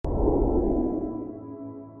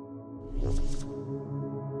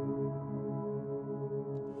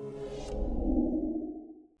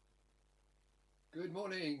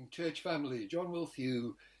church family. John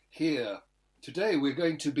Wilthew here. Today we're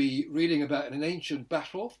going to be reading about an ancient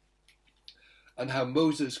battle and how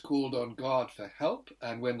Moses called on God for help,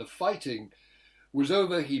 and when the fighting was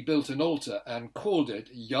over he built an altar and called it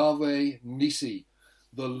Yahweh Nissi,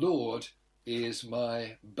 the Lord is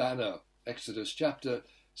my banner. Exodus chapter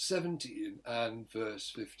 17 and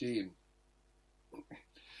verse 15.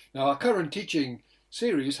 Now our current teaching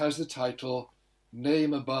series has the title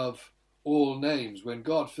Name Above All Names. When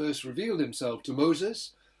God first revealed himself to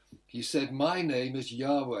Moses, he said, "My name is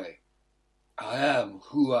Yahweh. I am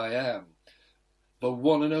who I am, the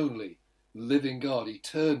one and only living God,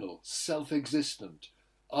 eternal, self-existent,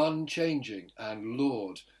 unchanging, and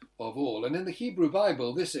Lord of all." And in the Hebrew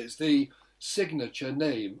Bible, this is the signature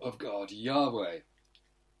name of God, Yahweh.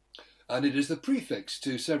 And it is the prefix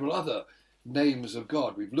to several other names of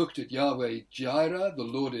God. We've looked at Yahweh Jireh, the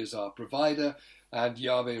Lord is our provider, and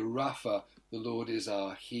Yahweh Rapha, the Lord is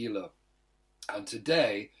our healer. And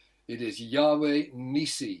today it is Yahweh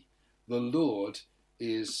Nissi, the Lord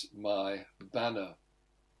is my banner.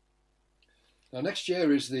 Now next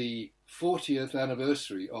year is the 40th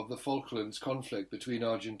anniversary of the Falklands conflict between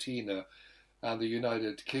Argentina and the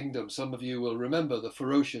United Kingdom. Some of you will remember the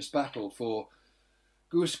ferocious battle for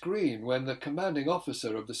Goose Green, when the commanding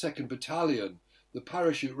officer of the 2nd Battalion, the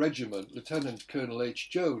Parachute Regiment, Lieutenant Colonel H.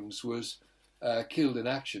 Jones, was killed in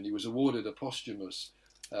action. He was awarded a posthumous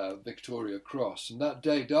Victoria Cross. And that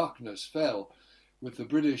day darkness fell, with the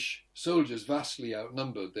British soldiers vastly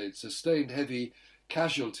outnumbered. They'd sustained heavy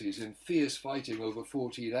casualties in fierce fighting over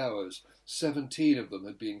 14 hours. 17 of them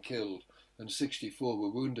had been killed and 64 were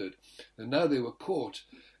wounded. And now they were caught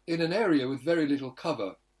in an area with very little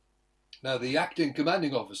cover. Now, the acting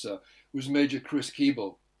commanding officer was Major Chris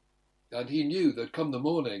Keeble, and he knew that come the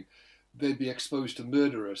morning they'd be exposed to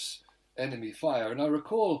murderous enemy fire. And I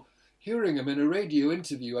recall hearing him in a radio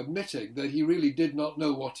interview admitting that he really did not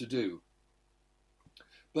know what to do.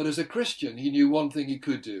 But as a Christian, he knew one thing he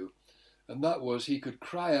could do, and that was he could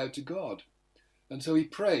cry out to God. And so he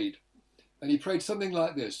prayed, and he prayed something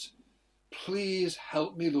like this: "Please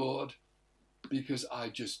help me, Lord, because I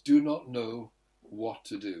just do not know what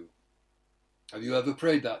to do." Have you ever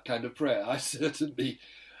prayed that kind of prayer? I certainly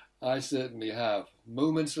have.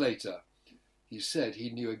 Moments later, he said he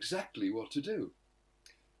knew exactly what to do.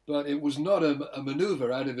 But it was not a maneuver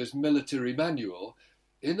out of his military manual.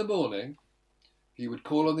 In the morning, he would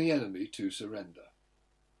call on the enemy to surrender.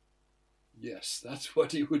 Yes, that's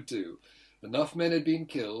what he would do. Enough men had been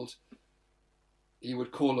killed, he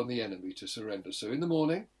would call on the enemy to surrender. So in the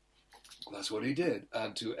morning, that's what he did.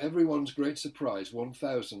 And to everyone's great surprise,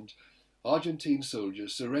 1,000 Argentine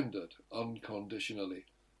soldiers surrendered unconditionally.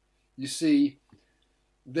 You see,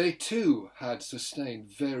 they too had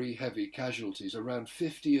sustained very heavy casualties. Around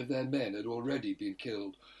 50 of their men had already been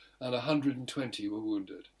killed and 120 were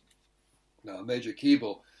wounded. Now, Major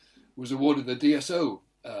Keeble was awarded the DSO,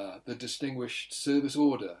 the Distinguished Service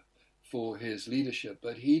Order, for his leadership,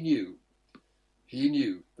 but he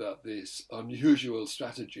knew that this unusual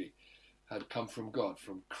strategy had come from God,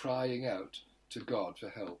 from crying out to God for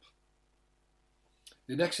help.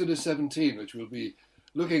 In Exodus 17, which we'll be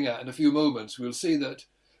looking at in a few moments, we'll see that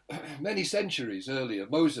many centuries earlier,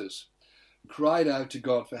 Moses cried out to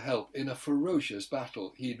God for help in a ferocious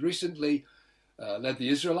battle. He'd recently led the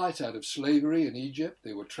Israelites out of slavery in Egypt.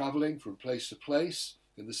 They were traveling from place to place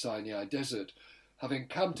in the Sinai desert. Having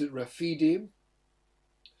camped at Rephidim,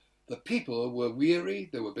 the people were weary,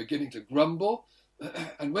 they were beginning to grumble,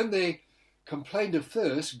 and when they complained of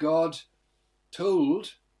thirst, God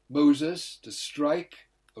told Moses to strike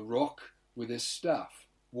a rock with his staff.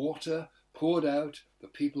 Water poured out, the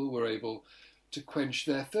people were able to quench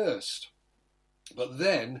their thirst. But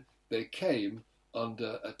then they came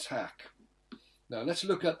under attack. Now let's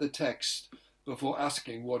look at the text before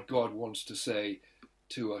asking what God wants to say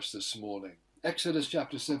to us this morning. Exodus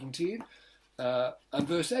chapter 17 and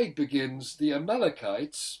verse 8 begins, "The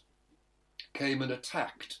Amalekites came and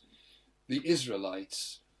attacked the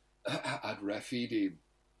Israelites at Rephidim."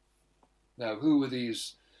 Now, who were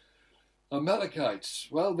these Amalekites?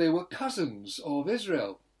 Well, they were cousins of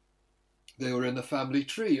Israel. They were in the family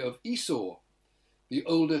tree of Esau, the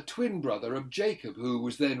older twin brother of Jacob, who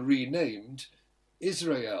was then renamed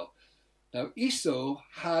Israel. Now, Esau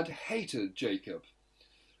had hated Jacob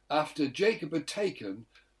after Jacob had taken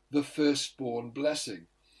the firstborn blessing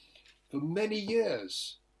for many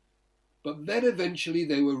years. But then eventually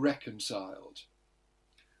they were reconciled.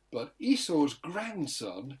 But Esau's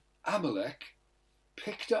grandson, Amalek,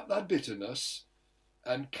 picked up that bitterness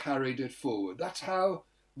and carried it forward. That's how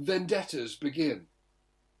vendettas begin.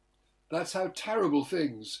 That's how terrible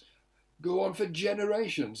things go on for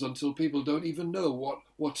generations until people don't even know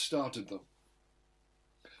what started them.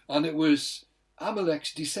 And it was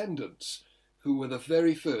Amalek's descendants who were the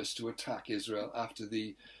very first to attack Israel after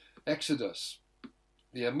the Exodus.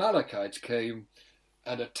 The Amalekites came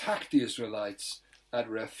and attacked the Israelites at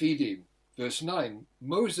Rephidim. Verse 9,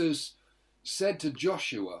 Moses said to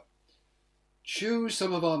Joshua, "Choose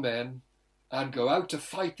some of our men and go out to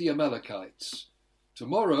fight the Amalekites.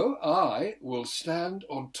 Tomorrow I will stand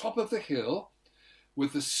on top of the hill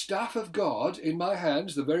with the staff of God in my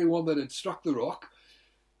hands," the very one that had struck the rock.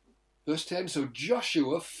 Verse 10, so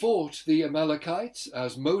Joshua fought the Amalekites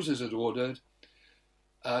as Moses had ordered,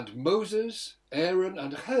 and Moses, Aaron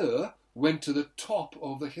and Hur went to the top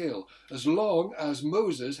of the hill. As long as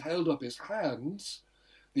Moses held up his hands,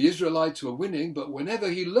 the Israelites were winning, but whenever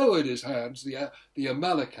he lowered his hands, the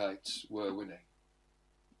Amalekites were winning.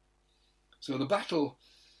 So the battle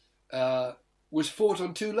was fought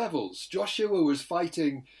on two levels. Joshua was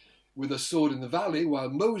fighting with a sword in the valley, while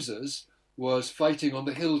Moses was fighting on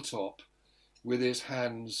the hilltop with his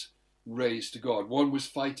hands raised to God. One was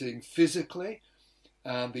fighting physically,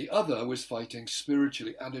 and the other was fighting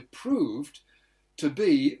spiritually. And it proved to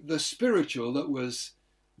be the spiritual that was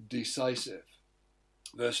decisive.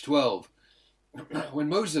 Verse 12, when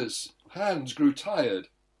Moses' hands grew tired,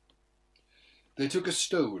 they took a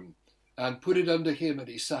stone and put it under him, and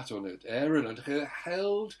he sat on it. Aaron and Hur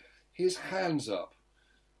held his hands up,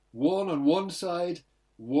 one on one side,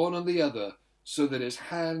 one on the other, so that his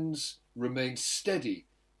hands remained steady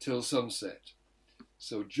till sunset.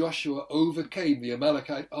 So Joshua overcame the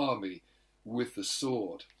Amalekite army with the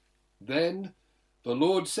sword. Then the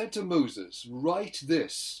Lord said to Moses, "Write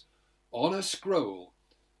this on a scroll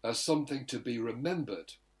as something to be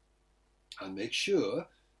remembered, and make sure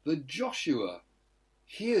that Joshua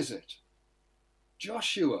hears it."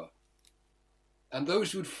 Joshua and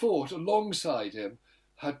those who'd fought alongside him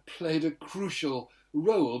had played a crucial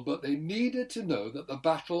role, but they needed to know that the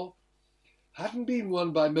battle hadn't been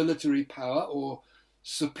won by military power or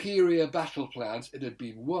superior battle plans. It had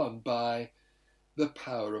been won by the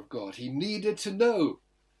power of God. He needed to know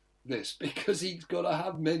this because he's got to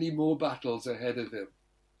have many more battles ahead of him.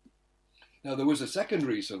 Now, there was a second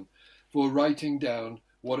reason for writing down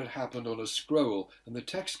what had happened on a scroll, and the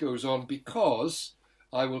text goes on, "Because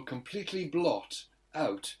I will completely blot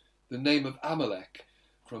out the name of Amalek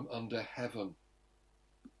from under heaven."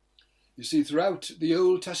 You see, throughout the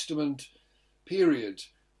Old Testament period,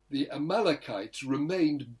 the Amalekites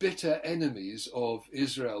remained bitter enemies of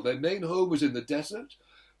Israel. Their main home was in the desert,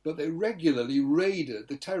 but they regularly raided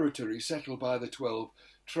the territory settled by the 12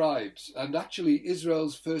 tribes. And actually,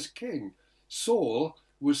 Israel's first king, Saul,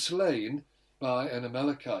 was slain by an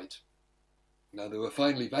Amalekite. Now, they were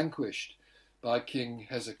finally vanquished by King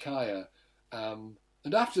Hezekiah. And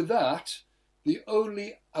after that, the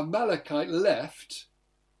only Amalekite left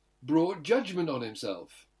brought judgment on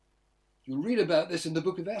himself. You'll read about this in the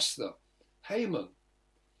book of Esther. Haman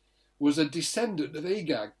was a descendant of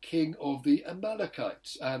Agag, king of the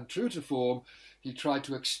Amalekites, and true to form, he tried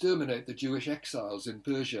to exterminate the Jewish exiles in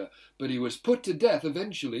Persia, but he was put to death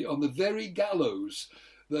eventually on the very gallows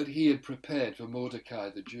that he had prepared for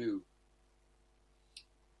Mordecai the Jew.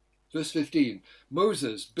 Verse 15,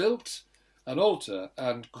 Moses built an altar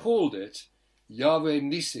and called it Yahweh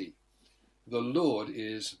Nissi, the Lord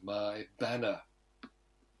is my banner.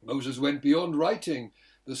 Moses went beyond writing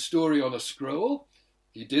the story on a scroll.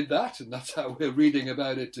 He did that, and that's how we're reading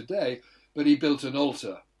about it today, but he built an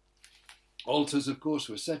altar. Altars, of course,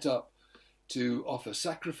 were set up to offer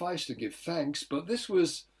sacrifice, to give thanks, but this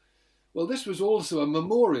was also a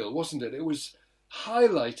memorial, wasn't it? It was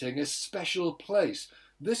highlighting a special place.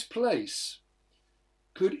 This place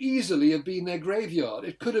could easily have been their graveyard.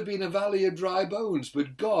 It could have been a valley of dry bones,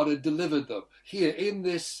 but God had delivered them here in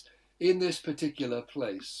this particular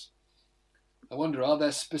place. I wonder, are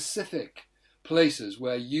there specific places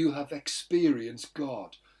where you have experienced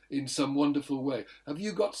God in some wonderful way? Have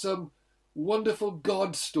you got some wonderful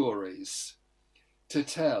God stories to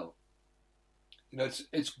tell? You know,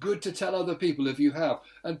 it's good to tell other people if you have,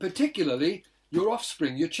 and particularly your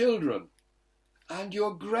offspring, your children, and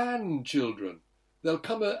your grandchildren. There'll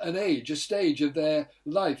come a stage of their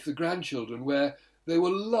life, the grandchildren, where they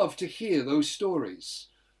will love to hear those stories.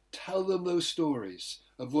 Tell them those stories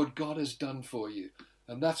of what God has done for you.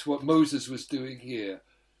 And that's what Moses was doing here.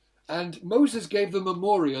 And Moses gave the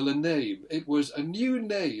memorial a name. It was a new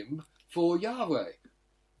name for Yahweh.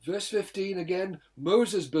 Verse 15 again,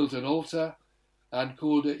 Moses built an altar and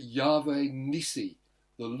called it Yahweh Nissi.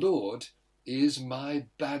 The Lord is my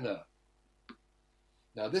banner.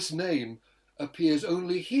 Now, this name appears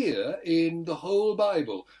only here in the whole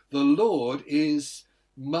Bible. The Lord is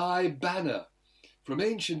my banner. From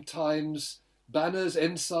ancient times, banners,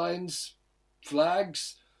 ensigns,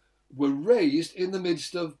 flags were raised in the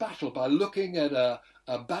midst of battle. By looking at a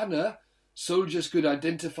banner, soldiers could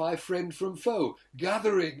identify friend from foe.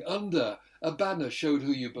 Gathering under a banner showed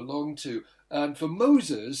who you belonged to. And for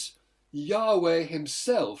Moses, Yahweh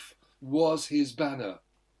himself was his banner.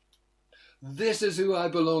 This is who I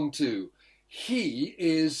belong to. He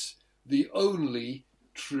is the only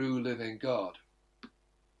true living God.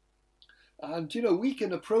 And, we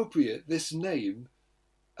can appropriate this name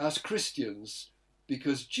as Christians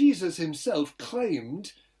because Jesus himself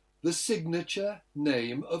claimed the signature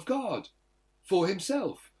name of God for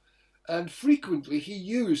himself. And frequently he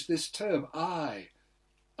used this term, I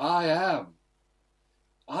am.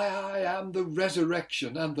 I am the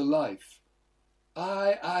resurrection and the life.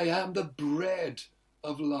 I am the bread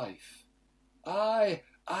of life. I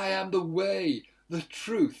am the way, the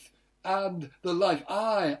truth, and the life.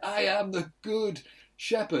 I am the good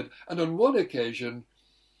shepherd. And on one occasion,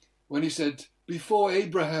 when he said, before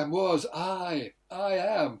Abraham was, I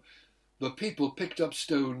am, the people picked up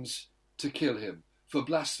stones to kill him for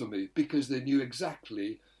blasphemy because they knew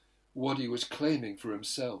exactly what he was claiming for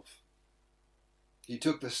himself. He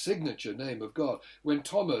took the signature name of God. When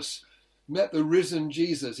Thomas met the risen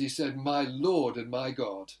Jesus, he said, my Lord and my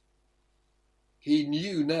God. He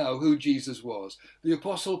knew now who Jesus was. The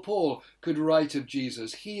Apostle Paul could write of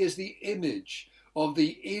Jesus, he is the image of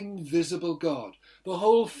the invisible God. The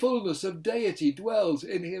whole fullness of deity dwells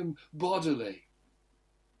in him bodily.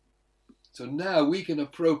 So now we can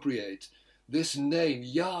appropriate this name,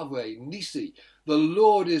 Yahweh, Nisi. The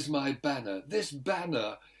Lord is my banner. This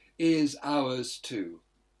banner is ours too.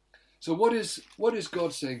 So what is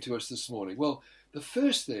God saying to us this morning? Well, the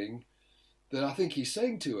first thing that I think he's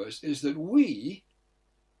saying to us is that we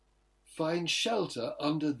find shelter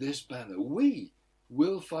under this banner. We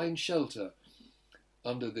will find shelter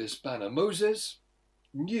under this banner. Moses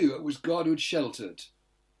knew it was God who'd sheltered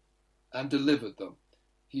and delivered them.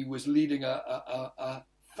 He was leading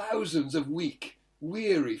thousands of weak,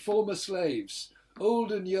 weary, former slaves,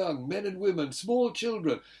 old and young, men and women, small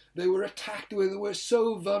children. They were attacked. They were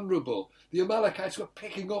so vulnerable. The Amalekites were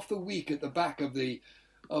picking off the weak at the back of the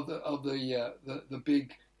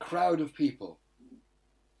big crowd of people.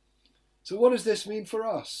 So what does this mean for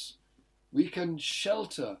us? We can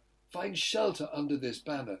find shelter under this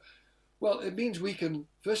banner. Well, it means we can,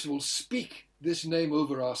 first of all, speak this name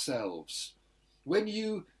over ourselves. When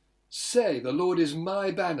you say, the Lord is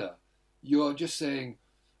my banner, you are just saying,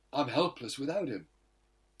 I'm helpless without him.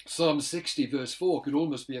 Psalm 60 verse 4 could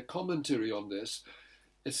almost be a commentary on this.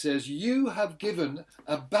 It says, you have given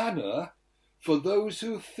a banner for those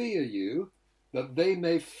who fear you, that they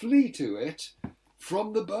may flee to it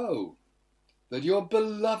from the bow, that your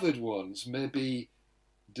beloved ones may be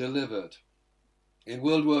delivered. In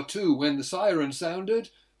World War II, when the siren sounded,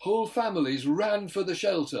 whole families ran for the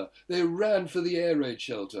shelter. They ran for the air raid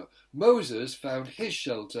shelter. Moses found his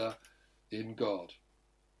shelter in God.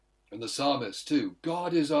 And the psalmist too.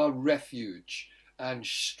 God is our refuge and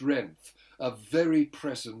strength, a very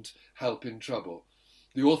present help in trouble.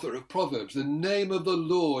 The author of Proverbs, the name of the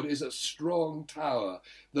Lord is a strong tower.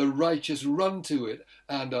 The righteous run to it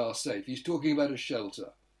and are safe. He's talking about a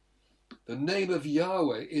shelter. The name of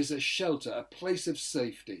Yahweh is a shelter, a place of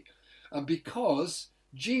safety. And because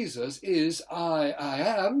Jesus is I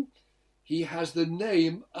am, he has the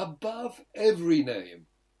name above every name.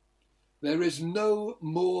 There is no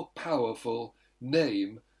more powerful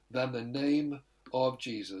name than the name of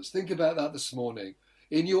Jesus. Think about that this morning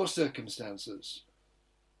in your circumstances.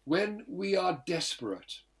 When we are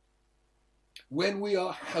desperate, when we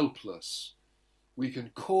are helpless, we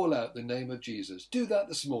can call out the name of Jesus. Do that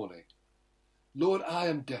this morning. Lord, I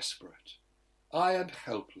am desperate. I am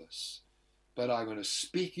helpless, but I'm going to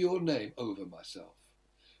speak your name over myself.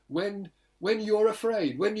 When you're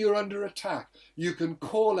afraid, when you're under attack, you can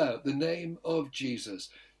call out the name of Jesus.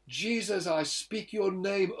 Jesus, I speak your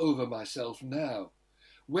name over myself now.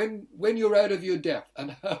 When you're out of your depth,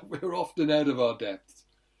 and we're often out of our depths,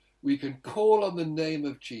 we can call on the name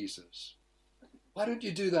of Jesus. Why don't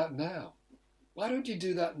you do that now? Why don't you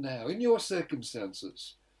do that now in your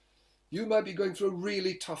circumstances? You might be going through a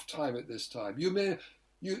really tough time at this time. You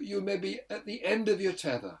may be at the end of your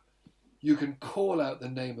tether. You can call out the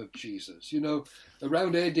name of Jesus. You know,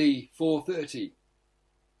 around AD 430,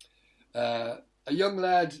 a young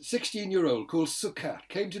lad, 16-year-old, called Sukkot,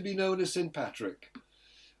 came to be known as St. Patrick,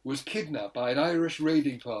 was kidnapped by an Irish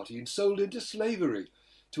raiding party and sold into slavery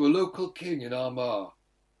to a local king in Armagh.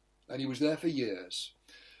 And he was there for years.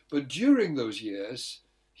 But during those years,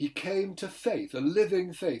 he came to faith, a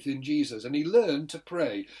living faith in Jesus, and he learned to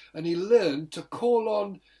pray, and he learned to call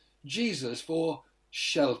on Jesus for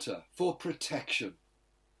shelter, for protection.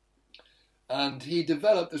 And he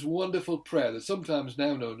developed this wonderful prayer that's sometimes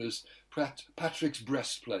now known as Patrick's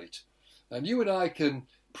breastplate. And you and I can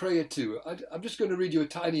pray it too. I'm just going to read you a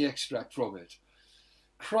tiny extract from it.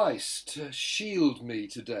 Christ, shield me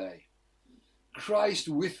today. Christ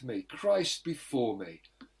with me, Christ before me,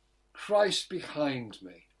 Christ behind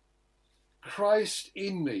me, Christ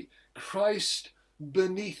in me, Christ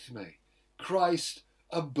beneath me, Christ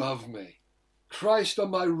above me, Christ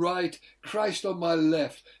on my right, Christ on my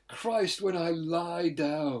left, Christ when I lie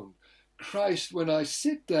down, Christ when I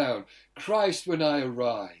sit down, Christ when I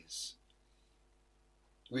arise.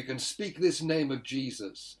 We can speak this name of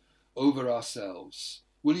Jesus over ourselves.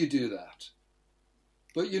 Will you do that?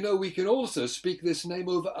 But you know, we can also speak this name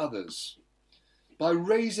over others. By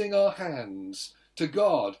raising our hands to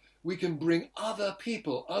God, we can bring other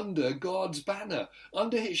people under God's banner,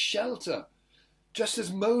 under his shelter, just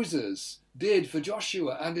as Moses did for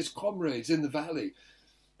Joshua and his comrades in the valley.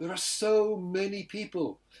 There are so many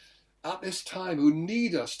people at this time who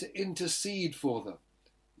need us to intercede for them.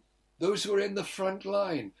 Those who are in the front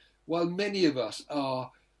line, while many of us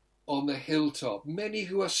are on the hilltop, many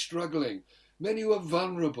who are struggling, many who are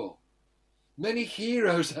vulnerable, many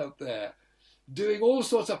heroes out there doing all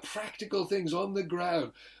sorts of practical things on the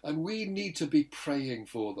ground, and we need to be praying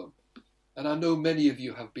for them. And I know many of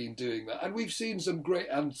you have been doing that, and we've seen some great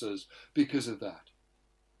answers because of that.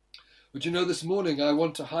 But you know, this morning I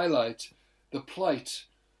want to highlight the plight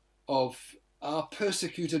of our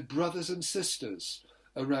persecuted brothers and sisters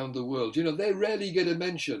around the world. You know, they rarely get a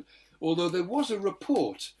mention, although there was a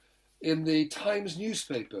report in the Times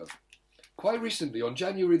newspaper quite recently on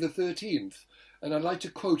January the 13th, and I'd like to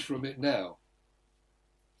quote from it now.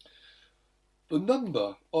 The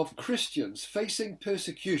number of Christians facing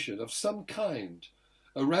persecution of some kind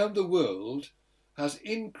around the world has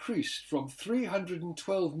increased from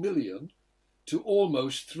 312 million to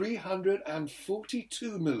almost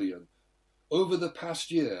 342 million over the past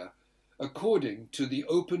year, according to the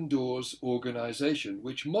Open Doors organization,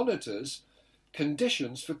 which monitors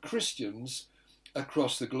conditions for Christians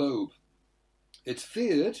across the globe. It's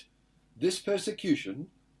feared this persecution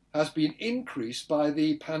has been increased by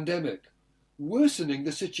the pandemic, worsening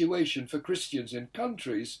the situation for Christians in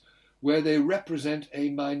countries where they represent a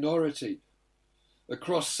minority.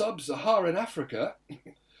 Across sub-Saharan Africa,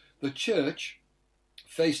 the church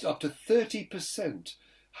faced up to 30%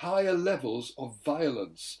 higher levels of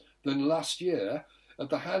violence than last year at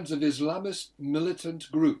the hands of Islamist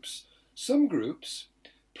militant groups. Some groups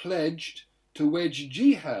pledged to wage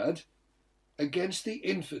jihad against the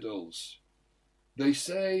infidels. They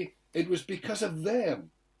say it was because of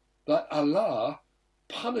them that Allah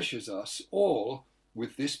punishes us all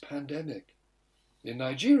with this pandemic. In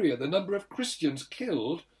Nigeria, the number of Christians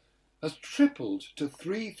killed has tripled to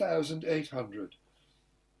 3,800.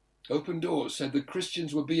 Open Doors said that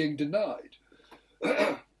Christians were being denied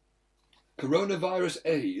coronavirus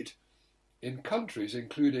aid in countries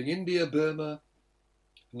including India, Burma,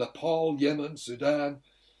 Nepal, Yemen, Sudan,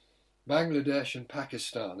 Bangladesh and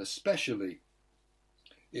Pakistan, especially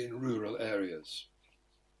in rural areas.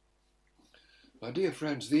 My dear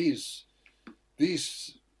friends, these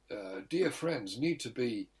dear friends need to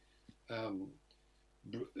be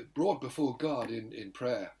brought before God in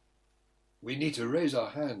prayer. We need to raise our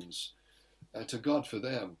hands to God for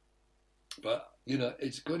them. But, you know,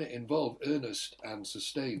 it's going to involve earnest and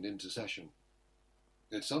sustained intercession.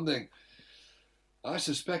 It's something I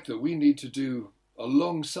suspect that we need to do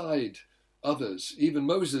alongside others. Even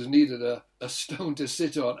Moses needed a stone to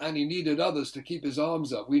sit on, and he needed others to keep his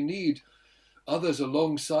arms up. We need others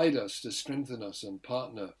alongside us to strengthen us and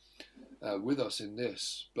partner with us in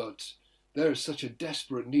this. But there is such a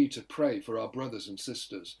desperate need to pray for our brothers and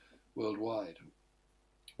sisters worldwide.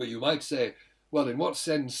 But you might say, well, in what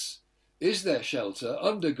sense is there shelter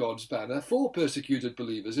under God's banner for persecuted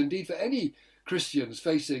believers, indeed for any Christians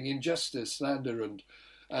facing injustice, slander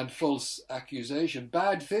and false accusation?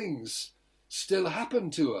 Bad things still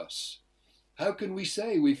happen to us. How can we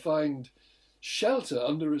say we find shelter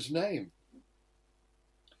under his name?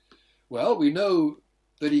 Well, we know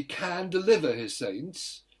that he can deliver his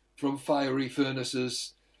saints from fiery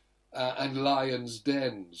furnaces and lions'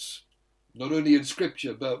 dens. Not only in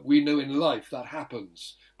Scripture, but we know in life that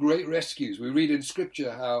happens. Great rescues. We read in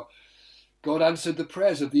Scripture how God answered the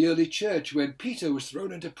prayers of the early church when Peter was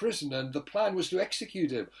thrown into prison and the plan was to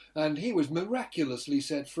execute him, and he was miraculously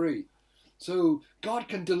set free. So God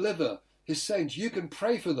can deliver his saints, you can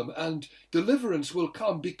pray for them and deliverance will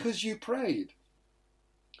come because you prayed.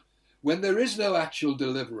 When there is no actual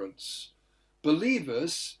deliverance,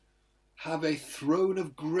 believers have a throne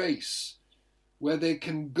of grace where they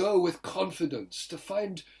can go with confidence to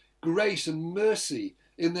find grace and mercy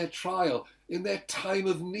in their trial, in their time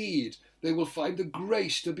of need. They will find the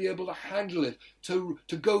grace to be able to handle it, to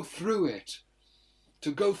go through it,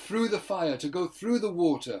 to go through the fire, to go through the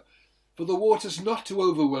water, for the waters not to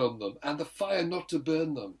overwhelm them and the fire not to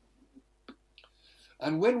burn them.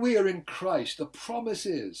 And when we are in Christ, the promise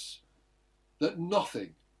is that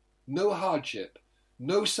nothing, no hardship,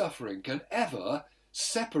 no suffering can ever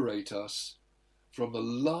separate us from the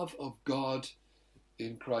love of God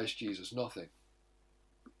in Christ Jesus. Nothing.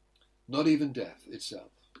 Not even death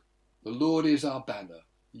itself. The Lord is our banner.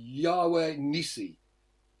 Yahweh Nissi.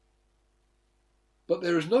 But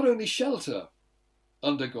there is not only shelter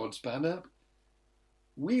under God's banner,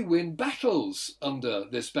 we win battles under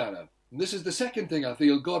this banner. And this is the second thing I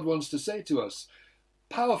feel God wants to say to us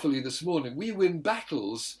powerfully this morning. We win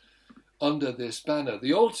battles under this banner.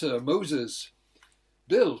 The altar Moses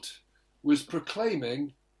built was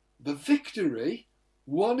proclaiming the victory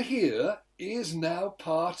won here is now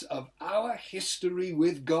part of our history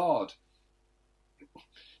with God.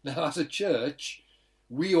 Now, as a church,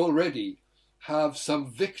 we already have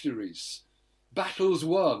some victories, battles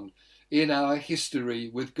won in our history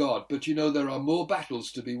with God. But you know, there are more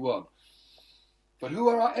battles to be won. But who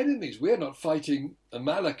are our enemies? We're not fighting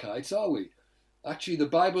Amalekites, are we? Actually, the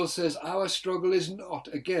Bible says our struggle is not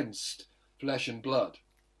against flesh and blood.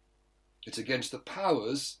 It's against the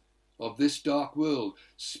powers of this dark world,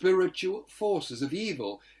 spiritual forces of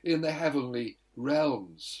evil in the heavenly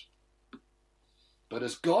realms. But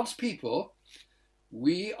as God's people,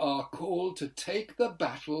 we are called to take the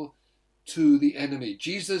battle to the enemy.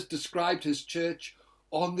 Jesus described his church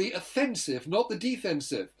on the offensive, not the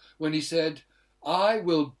defensive, when he said, I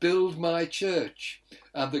will build my church,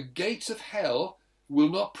 and the gates of hell will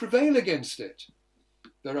not prevail against it.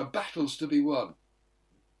 There are battles to be won,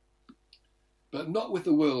 but not with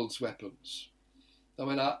the world's weapons. I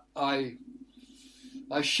mean,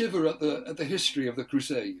 I shiver at the history of the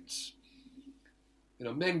Crusades. You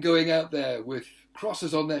know, men going out there with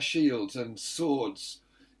crosses on their shields and swords,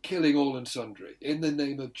 killing all and sundry in the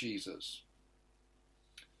name of Jesus.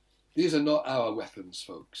 These are not our weapons,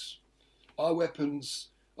 folks. Our weapons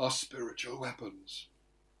are spiritual weapons.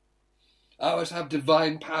 Ours have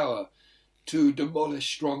divine power to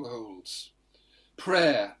demolish strongholds.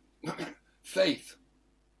 Prayer, faith,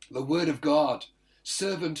 the word of God,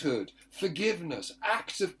 servanthood, forgiveness,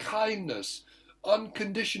 acts of kindness,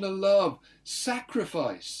 unconditional love,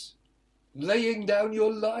 sacrifice, laying down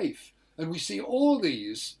your life. And we see all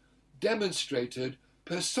these demonstrated,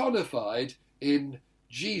 personified in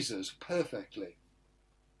Jesus perfectly.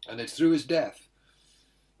 And it's through his death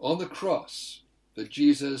on the cross that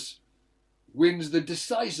Jesus wins the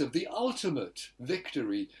decisive, the ultimate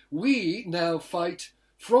victory. We now fight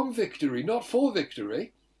from victory, not for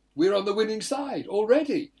victory. We're on the winning side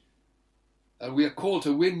already. And we are called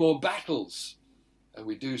to win more battles. And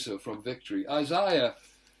we do so from victory. Isaiah,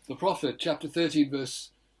 the prophet, chapter 13, verse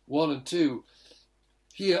 1 and 2,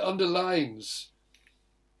 here underlines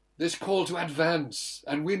this call to advance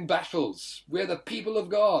and win battles. We're the people of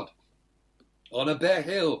God. On a bare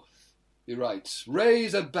hill, he writes,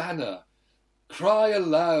 raise a banner, cry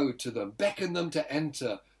aloud to them, beckon them to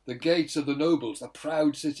enter the gates of the nobles, the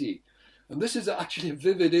proud city. And this is actually a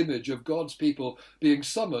vivid image of God's people being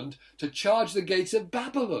summoned to charge the gates of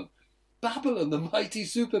Babylon. Babylon, the mighty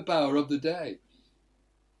superpower of the day.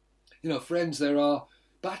 You know, friends, there are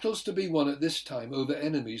battles to be won at this time over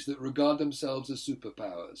enemies that regard themselves as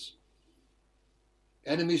superpowers.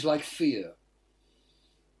 Enemies like fear,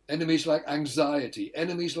 enemies like anxiety,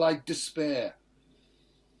 enemies like despair.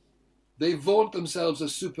 They vaunt themselves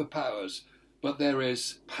as superpowers, but there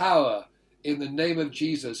is power in the name of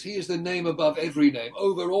Jesus. He is the name above every name,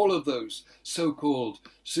 over all of those so-called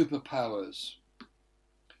superpowers.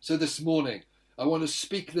 So this morning, I want to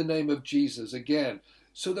speak the name of Jesus again,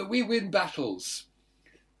 so that we win battles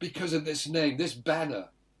because of this name, this banner.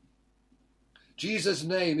 Jesus'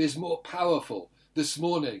 name is more powerful this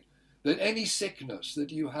morning than any sickness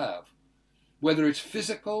that you have, whether it's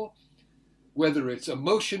physical, whether it's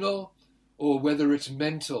emotional, or whether it's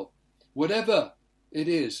mental. Whatever it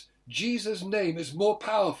is, Jesus' name is more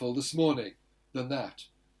powerful this morning than that.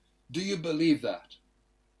 Do you believe that?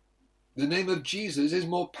 The name of Jesus is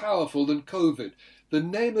more powerful than COVID. The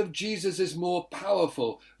name of Jesus is more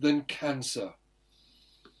powerful than cancer.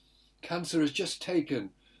 Cancer has just taken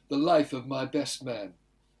the life of my best man.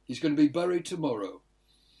 He's going to be buried tomorrow.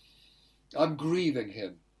 I'm grieving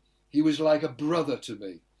him. He was like a brother to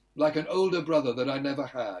me, like an older brother that I never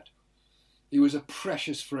had. He was a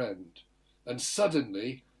precious friend. And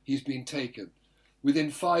suddenly he's been taken.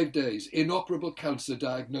 Within 5 days, inoperable cancer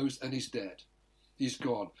diagnosed, and he's dead. He's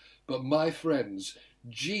gone. But my friends,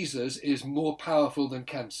 Jesus is more powerful than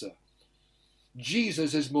cancer.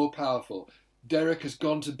 Jesus is more powerful. Derek has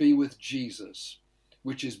gone to be with Jesus,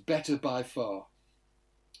 which is better by far.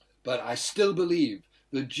 But I still believe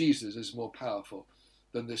that Jesus is more powerful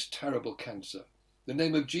than this terrible cancer. The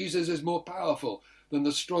name of Jesus is more powerful than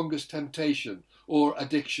the strongest temptation or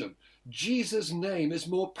addiction. Jesus' name is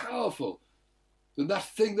more powerful than that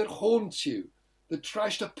thing that haunts you, that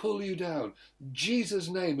tries to pull you down. Jesus'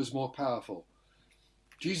 name is more powerful.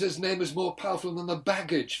 Jesus' name is more powerful than the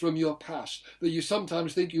baggage from your past that you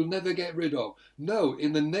sometimes think you'll never get rid of. No,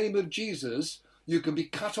 in the name of Jesus, you can be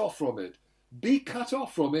cut off from it. Be cut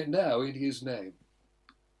off from it now in his name.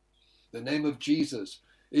 The name of Jesus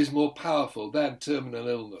is more powerful than terminal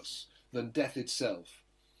illness, than death itself.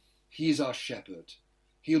 He's our shepherd.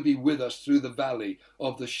 He'll be with us through the valley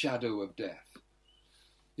of the shadow of death.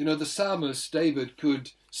 You know, the psalmist David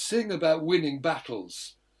could sing about winning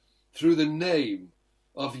battles through the name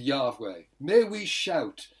of Yahweh. May we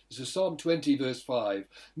shout, this is Psalm 20 verse 5,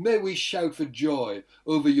 may we shout for joy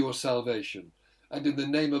over your salvation, and in the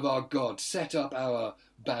name of our God set up our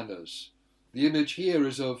banners. The image here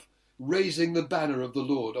is of raising the banner of the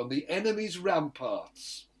Lord on the enemy's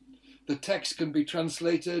ramparts. The text can be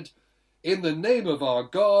translated, in the name of our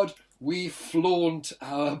God, we flaunt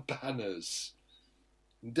our banners.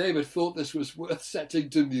 And David thought this was worth setting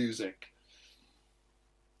to music.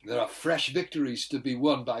 There are fresh victories to be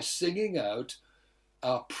won by singing out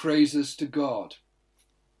our praises to God.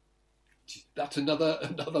 That's another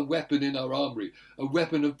weapon in our armory, a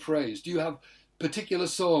weapon of praise. Do you have particular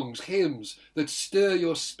songs, hymns that stir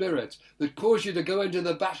your spirit, that cause you to go into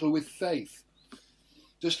the battle with faith?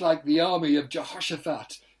 Just like the army of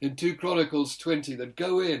Jehoshaphat in 2 Chronicles 20 that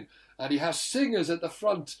go in, and he has singers at the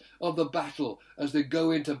front of the battle as they go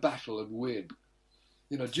into battle and win.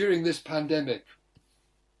 You know, during this pandemic,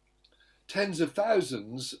 tens of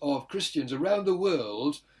thousands of Christians around the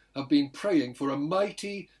world have been praying for a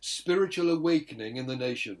mighty spiritual awakening in the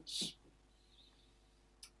nations.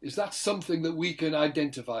 Is that something that we can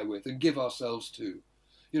identify with and give ourselves to?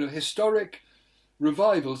 You know, historic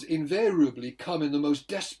revivals invariably come in the most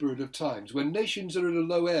desperate of times, when nations are at a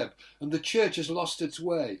low ebb and the church has lost its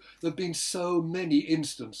way. There have been so many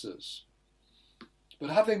instances.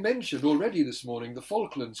 But having mentioned already this morning the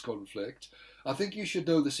Falklands conflict, I think you should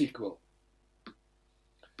know the sequel.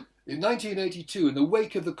 In 1982, in the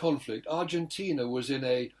wake of the conflict, Argentina was in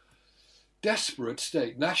a desperate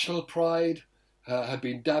state. National pride had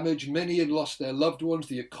been damaged. Many had lost their loved ones.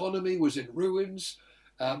 The economy was in ruins.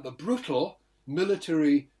 And the brutal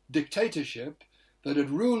military dictatorship that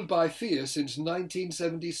had ruled by fear since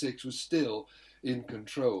 1976 was still in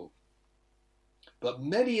control. But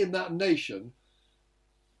many in that nation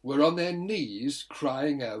were on their knees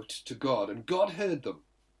crying out to God, and God heard them.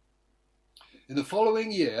 In the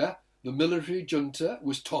following year, the military junta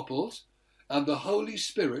was toppled and the Holy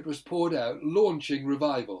Spirit was poured out, launching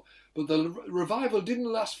revival. But the revival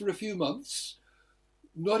didn't last for a few months,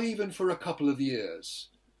 not even for a couple of years.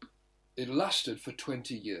 It lasted for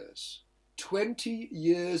 20 years. 20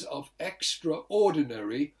 years of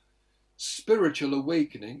extraordinary spiritual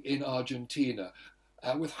awakening in Argentina,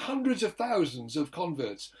 with hundreds of thousands of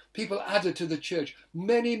converts, people added to the church,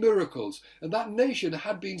 many miracles, and that nation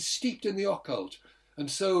had been steeped in the occult. And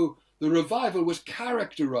so the revival was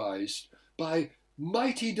characterized by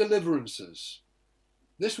mighty deliverances.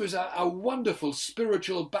 This was a wonderful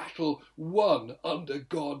spiritual battle won under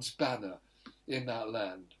God's banner in that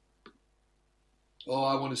land. Oh,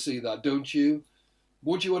 I want to see that, don't you?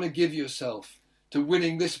 Won't you want to give yourself to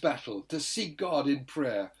winning this battle, to seek God in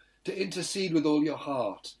prayer, to intercede with all your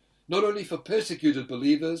heart, not only for persecuted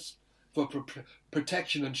believers, for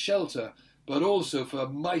protection and shelter, but also for a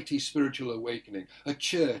mighty spiritual awakening, a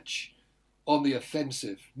church on the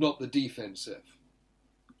offensive, not the defensive.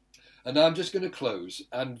 And now I'm just going to close,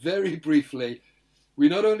 and very briefly, we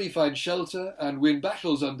not only find shelter and win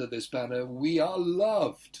battles under this banner, we are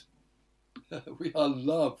loved. We are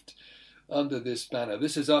loved under this banner.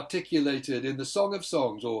 This is articulated in the Song of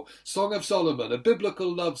Songs, or Song of Solomon, a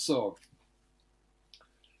biblical love song.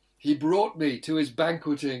 He brought me to his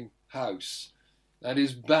banqueting house, and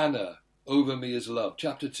his banner over me is love.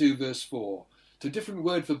 Chapter 2, verse 4. It's a different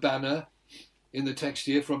word for banner in the text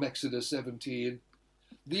here from Exodus 17.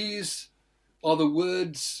 These are the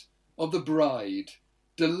words of the bride,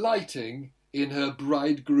 delighting in her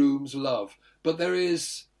bridegroom's love. But there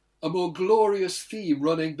is a more glorious theme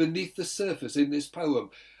running beneath the surface in this poem,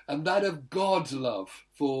 and that of God's love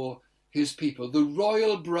for his people, the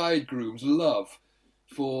royal bridegroom's love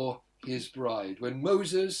for his bride. When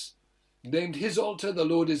Moses named his altar, "The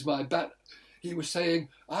Lord is my banner," he was saying,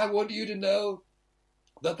 I want you to know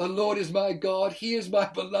that the Lord is my God, he is my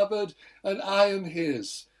beloved, and I am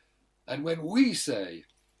his. And when we say,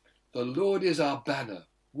 the Lord is our banner,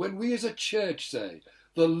 when we as a church say,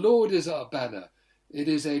 the Lord is our banner, it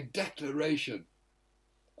is a declaration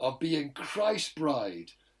of being Christ's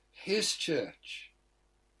bride, his church.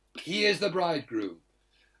 He is the bridegroom,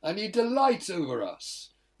 and he delights over us.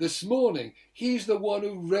 This morning, he's the one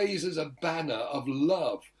who raises a banner of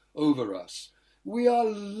love over us. We are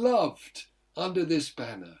loved under this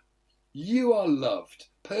banner. You are loved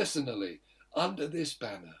personally under this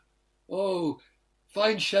banner. Oh,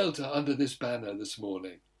 find shelter under this banner this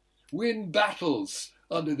morning. Win battles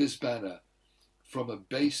under this banner from a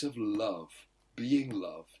base of love, being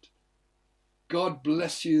loved. God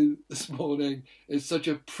bless you this morning. It's such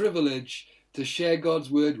a privilege to share God's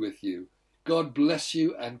word with you. God bless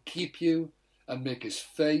you and keep you and make his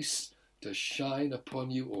face to shine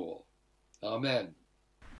upon you all. Amen.